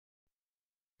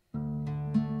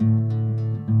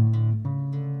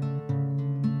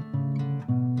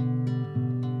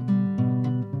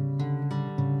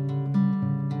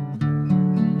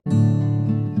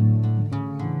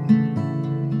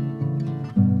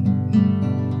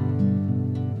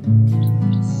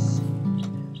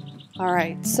All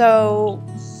right, so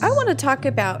I want to talk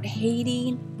about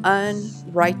hating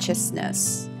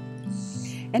unrighteousness.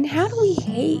 And how do we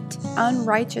hate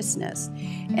unrighteousness?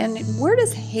 And where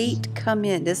does hate come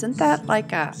in? Isn't that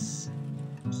like a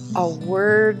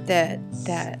word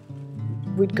that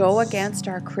would go against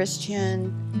our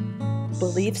Christian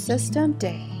belief system, to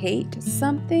hate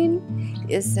something?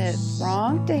 Is it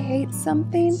wrong to hate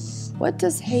something? What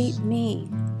does hate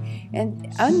mean?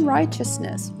 And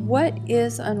unrighteousness, what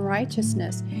is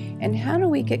unrighteousness? And how do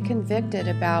we get convicted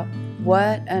about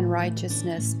what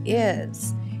unrighteousness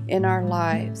is in our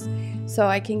lives? So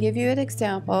I can give you an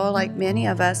example. Like many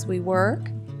of us, we work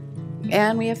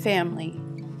and we have family.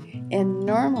 And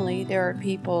normally there are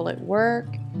people at work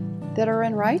that are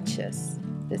unrighteous,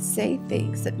 that say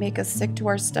things that make us sick to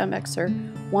our stomachs or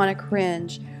want to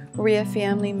cringe. Or we have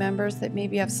family members that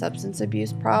maybe have substance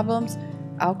abuse problems,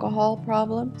 alcohol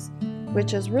problems,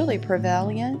 which is really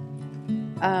prevalent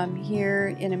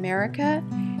here in America.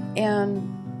 And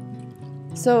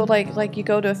so like you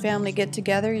go to a family get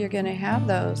together, you're going to have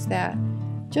those that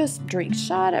just drink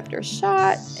shot after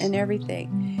shot and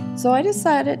everything. So I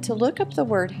decided to look up the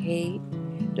word hate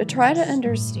to try to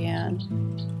understand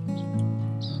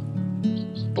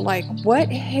like what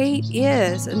hate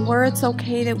is and where it's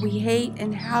okay that we hate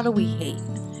and how do we hate.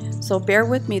 So bear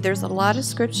with me. There's a lot of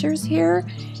scriptures here,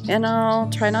 and I'll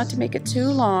try not to make it too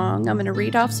long. I'm going to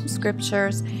read off some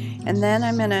scriptures, and then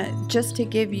I'm going to just to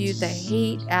give you the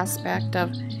hate aspect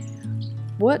of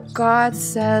what God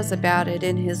says about it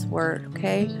in His Word,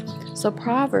 okay? So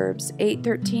Proverbs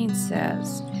 8:13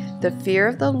 says, "The fear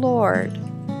of the Lord,"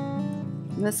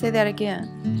 let's say that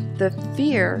again, "the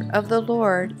fear of the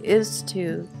Lord is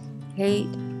to hate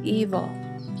evil.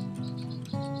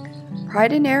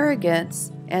 Pride and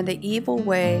arrogance and the evil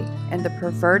way and the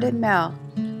perverted mouth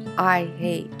I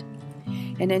hate."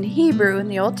 And in Hebrew, in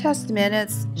the Old Testament,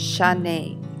 it's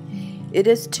shaneh. It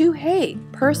is to hate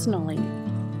personally,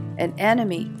 an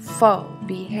enemy, foe,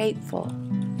 be hateful,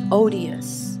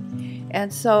 odious.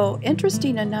 And so,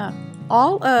 interesting enough,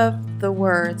 all of the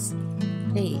words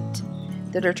hate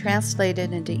that are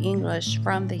translated into English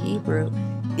from the Hebrew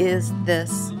is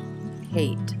this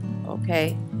hate,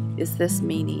 okay? Is this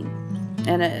meaning.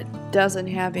 And it doesn't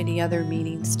have any other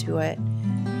meanings to it.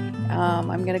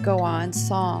 I'm going to go on.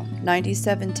 Psalm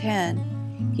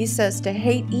 97:10. He says to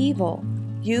hate evil,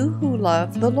 you who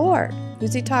love the Lord.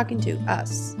 Who's he talking to?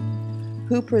 Us.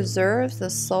 Who preserves the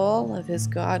soul of his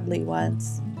godly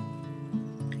ones.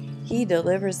 He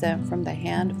delivers them from the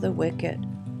hand of the wicked.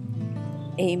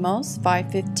 Amos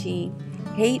 5:15.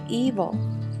 Hate evil,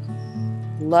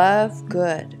 love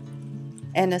good,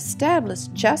 and establish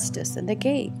justice in the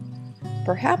gate.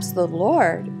 Perhaps the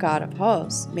Lord, God of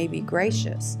hosts, may be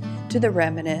gracious to the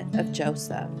remnant of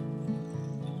Joseph.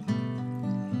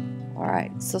 All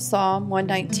right, so Psalm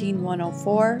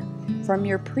 119:104. From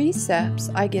your precepts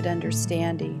I get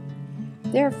understanding.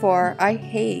 Therefore I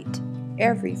hate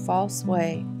every false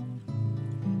way.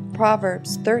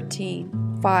 Proverbs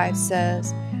 13:5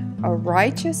 says, a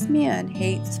righteous man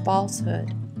hates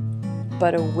falsehood,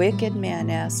 but a wicked man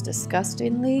acts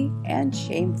disgustingly and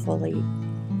shamefully.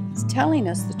 It's telling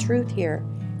us the truth here.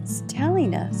 It's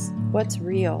telling us what's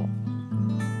real.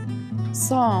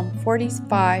 Psalm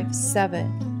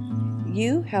 45:7.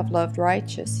 You have loved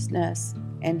righteousness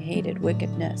and hated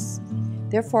wickedness.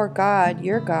 Therefore God,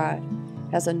 your God,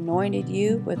 has anointed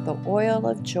you with the oil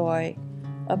of joy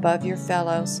above your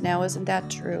fellows. Now, isn't that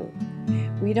true?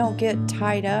 We don't get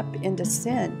tied up into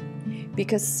sin,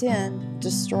 because sin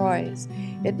destroys.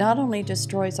 It not only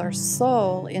destroys our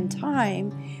soul in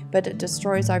time, but it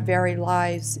destroys our very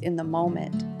lives in the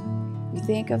moment. You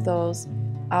think of those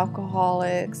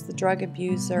alcoholics, the drug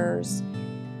abusers,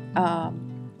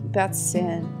 that's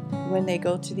sin. When they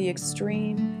go to the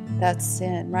extreme, that's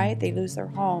sin, right? They lose their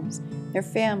homes, their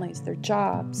families, their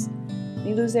jobs.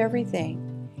 They lose everything.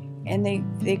 And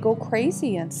they go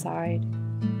crazy inside.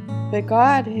 But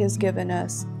God has given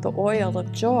us the oil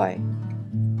of joy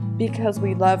because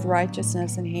we love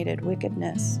righteousness and hated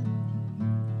wickedness.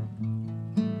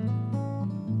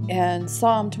 And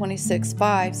Psalm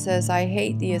 26:5 says, I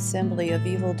hate the assembly of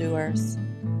evildoers.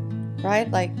 Right?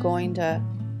 Like going to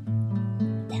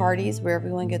parties where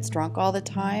everyone gets drunk all the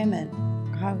time, and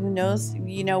God, who knows,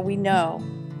 we know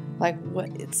like what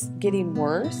it's getting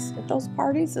worse at those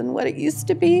parties than what it used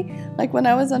to be, like when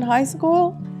I was in high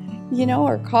school,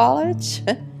 or college.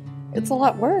 It's a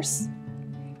lot worse.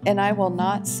 And I will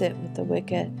not sit with the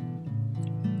wicked.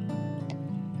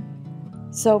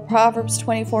 So Proverbs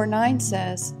 24:9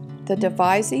 says, the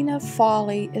devising of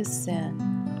folly is sin,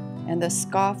 and the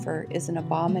scoffer is an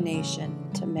abomination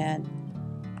to men.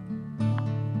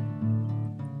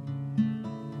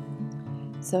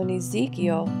 So in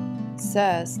Ezekiel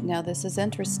says, now this is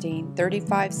interesting,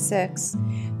 35:6,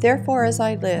 therefore as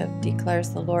I live, declares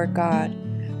the Lord God,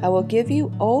 I will give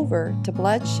you over to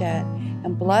bloodshed,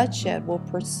 and bloodshed will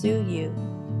pursue you,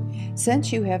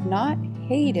 since you have not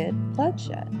hated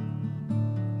bloodshed.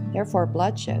 Therefore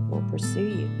bloodshed will pursue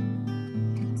you.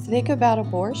 So think about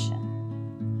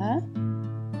abortion, huh?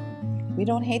 We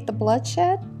don't hate the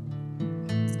bloodshed?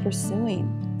 It's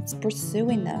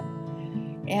pursuing them.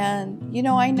 And, you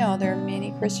know, I know there are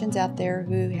many Christians out there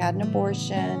who had an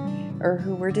abortion or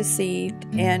who were deceived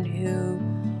and who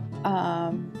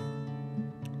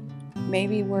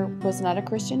maybe was not a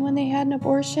Christian when they had an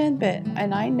abortion.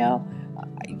 And I know,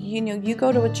 you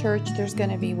go to a church, there's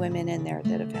going to be women in there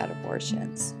that have had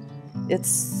abortions.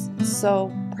 It's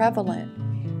so prevalent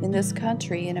in this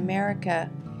country, in America,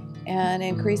 and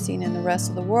increasing in the rest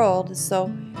of the world.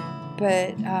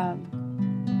 But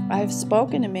I've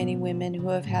spoken to many women who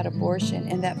have had abortion,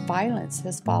 and that violence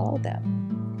has followed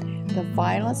them. The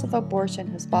violence of abortion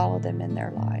has followed them in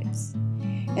their lives.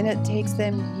 And it takes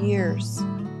them years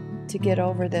to get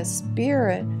over the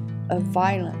spirit of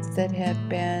violence that have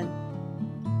been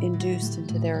induced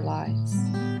into their lives.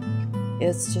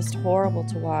 It's just horrible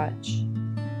to watch,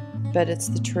 but it's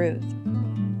the truth.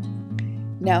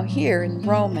 Now here in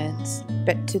Romans,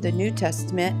 back to the New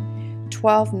Testament,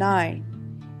 12:9,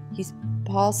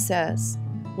 Paul says,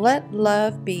 let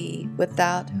love be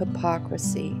without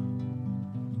hypocrisy.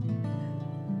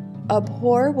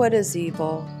 Abhor what is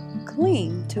evil,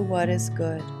 cling to what is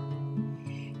good.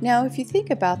 Now, if you think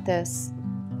about this,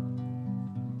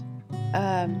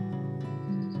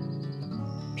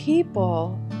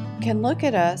 people can look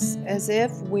at us as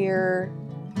if we're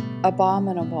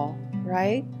abominable,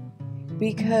 right?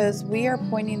 Because we are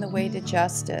pointing the way to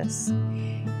justice.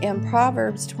 In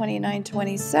Proverbs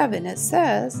 29:27, it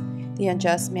says, the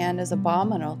unjust man is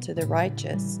abominable to the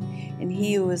righteous, and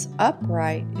he who is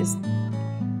upright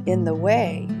in the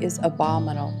way is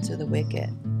abominable to the wicked.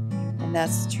 And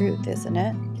that's the truth, isn't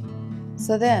it?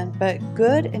 So then, but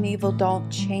good and evil don't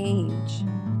change.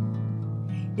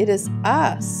 It is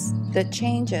us that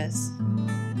changes.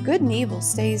 Good and evil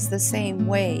stays the same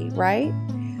way, right?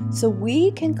 So we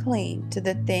can cling to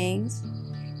the things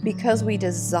because we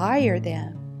desire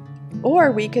them,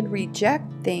 or we can reject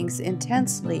things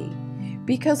intensely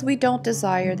because we don't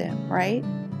desire them, right?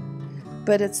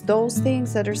 But it's those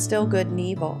things that are still good and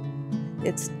evil.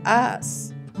 It's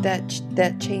us that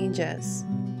changes.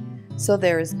 So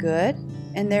there is good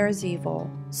and there is evil.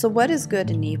 So what is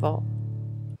good and evil?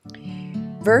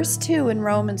 Verse 2 in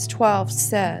Romans 12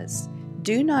 says,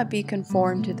 do not be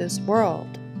conformed to this world,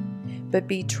 but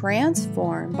be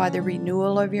transformed by the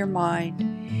renewal of your mind,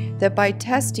 that by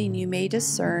testing you may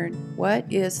discern what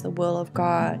is the will of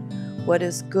God, what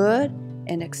is good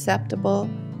and acceptable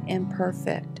and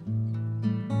perfect.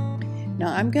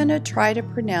 Now I'm going to try to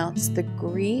pronounce the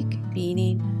Greek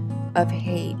meaning of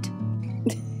hate.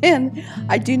 And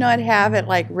I do not have it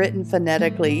like written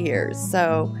phonetically here.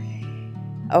 So,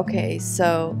 okay,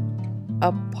 so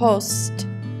apost,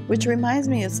 which reminds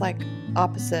me it's like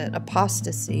opposite,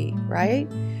 apostasy, right?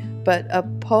 But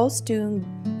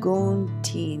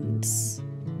apostuntines.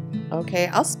 Okay,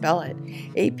 I'll spell it.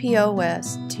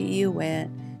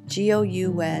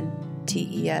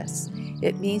 apostuntgountes.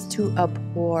 It means to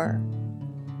abhor.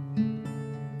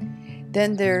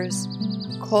 Then there's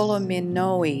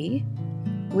kolomenoi,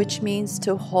 which means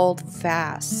to hold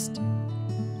fast,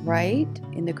 right?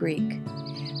 In the Greek.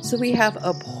 So we have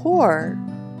abhor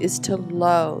is to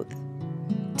loathe,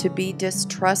 to be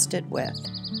distrusted with.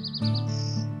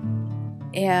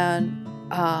 And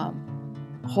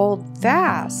hold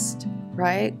fast,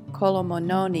 right?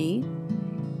 Kolomononi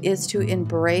is to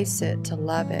embrace it, to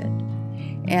love it.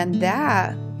 And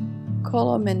that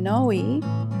kolomenoi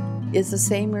is the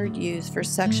same word used for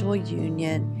sexual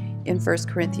union in 1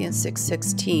 Corinthians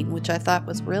 6:16, which I thought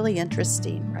was really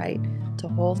interesting, right? To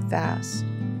hold fast,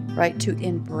 right? To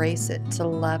embrace it, to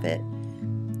love it.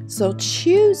 So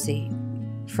choosing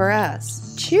for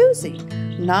us, choosing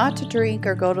not to drink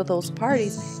or go to those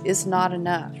parties is not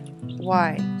enough.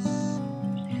 Why?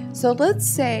 So let's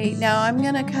say, now I'm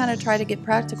going to kind of try to get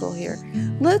practical here.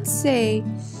 Let's say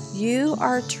you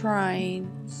are trying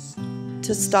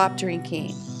to stop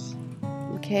drinking,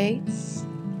 okay?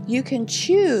 You can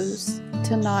choose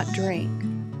to not drink,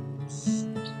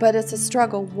 but it's a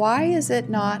struggle. Why is it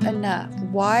not enough?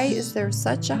 Why is there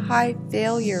such a high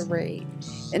failure rate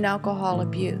in alcohol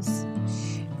abuse?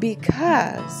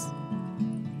 Because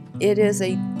it is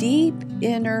a deep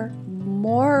inner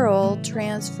moral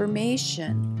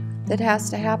transformation that has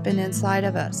to happen inside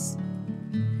of us.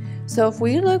 So if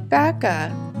we look back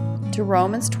up to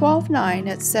Romans 12:9,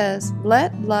 it says,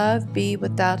 let love be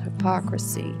without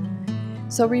hypocrisy.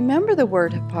 So remember the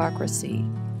word hypocrisy.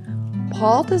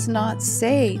 Paul does not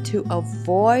say to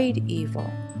avoid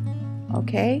evil,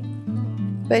 okay?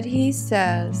 But he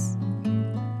says,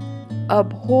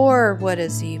 abhor what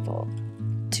is evil,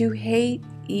 to hate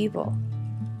evil,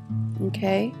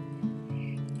 okay?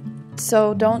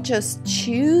 So don't just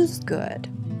choose good.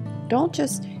 Don't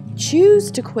just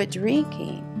choose to quit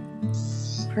drinking,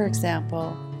 for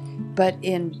example, but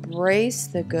embrace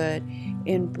the good.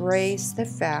 Embrace the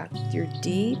fact, your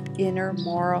deep inner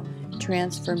moral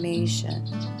transformation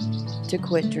to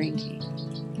quit drinking.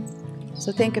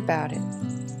 So think about it.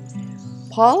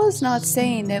 Paul is not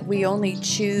saying that we only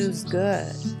choose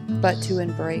good, but to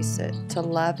embrace it, to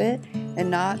love it, and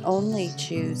not only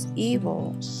choose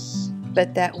evil,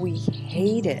 but that we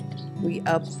hate it, we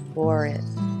abhor it.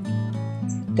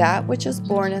 That which is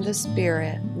born of the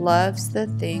Spirit loves the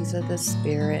things of the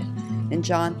Spirit. In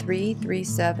John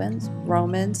 3:7,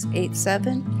 Romans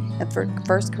 8:7, and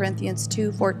 1 Corinthians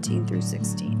 2:14 through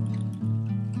 16.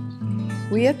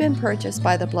 We have been purchased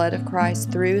by the blood of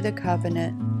Christ through the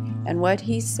covenant, and what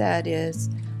he said is,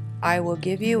 I will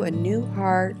give you a new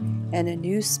heart and a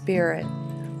new spirit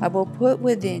I will put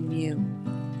within you,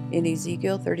 in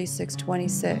Ezekiel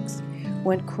 36:26.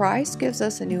 When Christ gives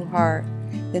us a new heart,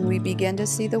 then we begin to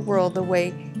see the world the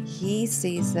way he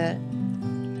sees it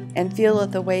and feel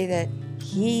it the way that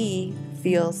he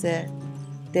feels it.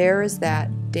 There is that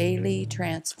daily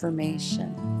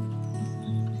transformation.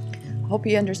 I hope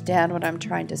you understand what I'm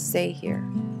trying to say here.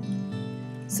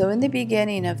 So in the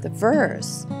beginning of the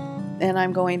verse, and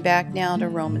I'm going back now to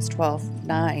Romans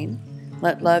 12:9,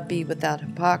 let love be without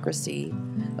hypocrisy,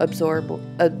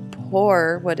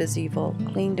 abhor what is evil,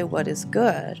 cling to what is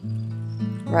good,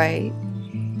 right?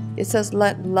 It says,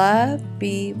 let love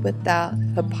be without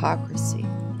hypocrisy.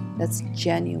 That's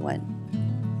genuine.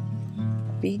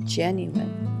 Be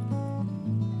genuine.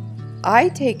 I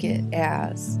take it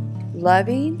as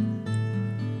loving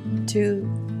to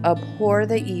abhor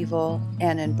the evil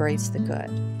and embrace the good.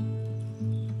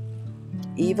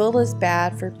 Evil is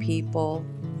bad for people,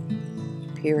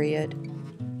 period.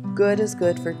 Good is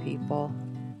good for people,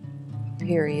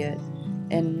 period.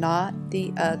 And not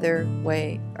the other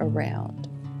way around.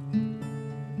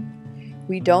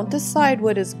 We don't decide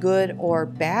what is good or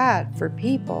bad for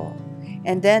people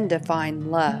and then define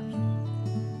love.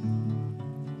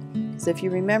 So if you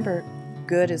remember,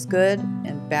 good is good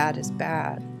and bad is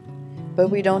bad. But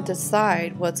we don't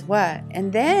decide what's what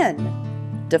and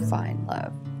then define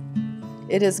love.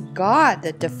 It is God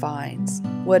that defines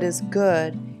what is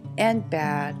good and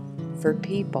bad for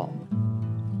people.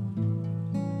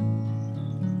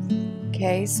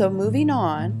 Okay, so moving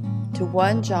on to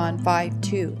 1 John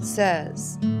 5:2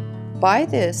 says, by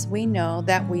this we know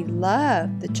that we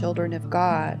love the children of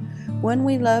God when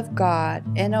we love God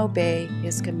and obey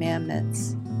his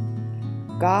commandments.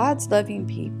 God's loving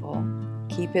people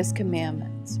keep his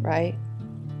commandments, right?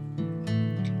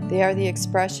 They are the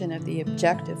expression of the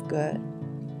objective good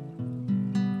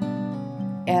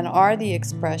and are the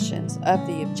expressions of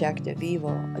the objective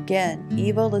evil. Again,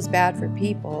 evil is bad for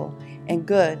people and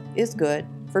good is good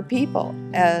for people,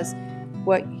 as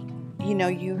what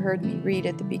you heard me read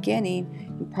at the beginning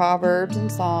in Proverbs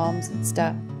and Psalms and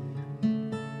stuff.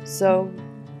 So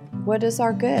what is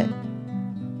our good?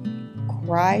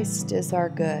 Christ is our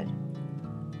good.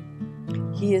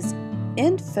 He is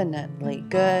infinitely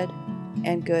good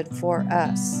and good for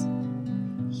us.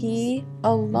 He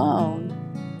alone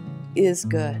is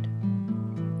good.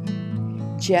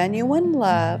 Genuine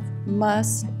love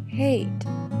must hate.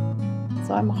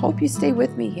 So I hope you stay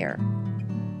with me here.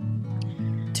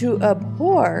 To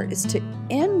abhor is to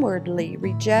inwardly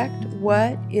reject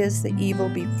what is the evil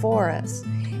before us.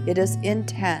 It is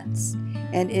intense,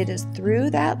 and it is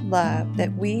through that love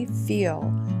that we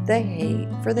feel the hate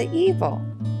for the evil.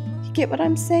 You get what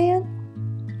I'm saying?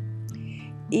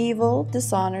 Evil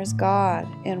dishonors God,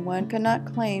 and one cannot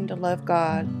claim to love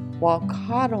God while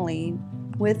coddling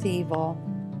with evil.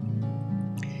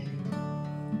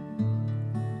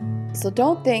 So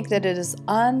don't think that it is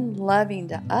unloving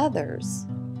to others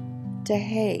to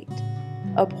hate,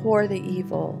 abhor the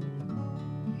evil.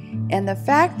 And the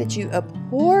fact that you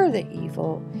abhor the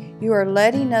evil, you are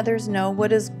letting others know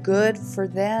what is good for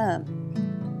them.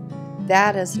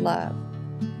 That is love.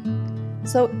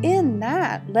 So in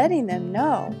that, letting them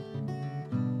know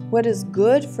what is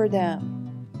good for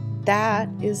them, that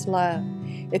is love.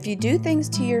 If you do things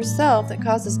to yourself that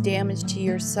causes damage to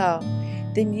yourself,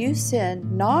 then you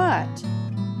sin not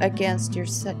against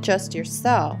just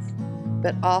yourself,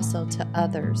 but also to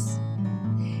others.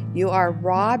 You are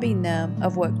robbing them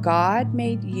of what God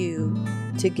made you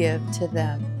to give to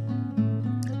them.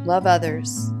 Love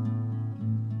others.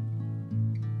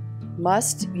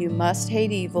 You must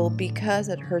hate evil because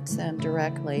it hurts them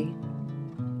directly,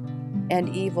 and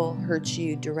evil hurts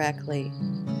you directly.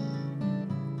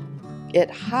 It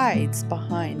hides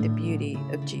behind the beauty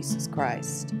of Jesus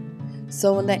Christ.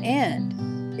 So in the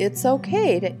end, it's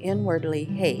okay to inwardly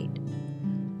hate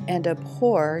and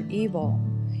abhor evil.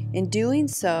 In doing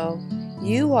so,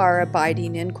 you are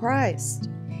abiding in Christ.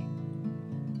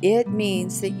 It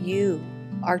means that you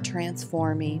are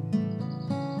transforming.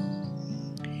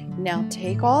 Now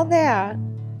take all that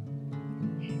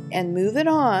and move it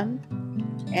on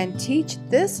and teach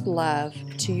this love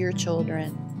to your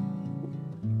children.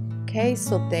 Okay,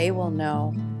 so they will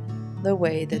know the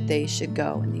way that they should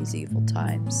go in these evil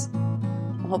times.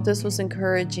 I hope this was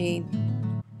encouraging.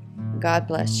 God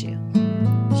bless you.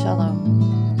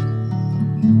 Shalom.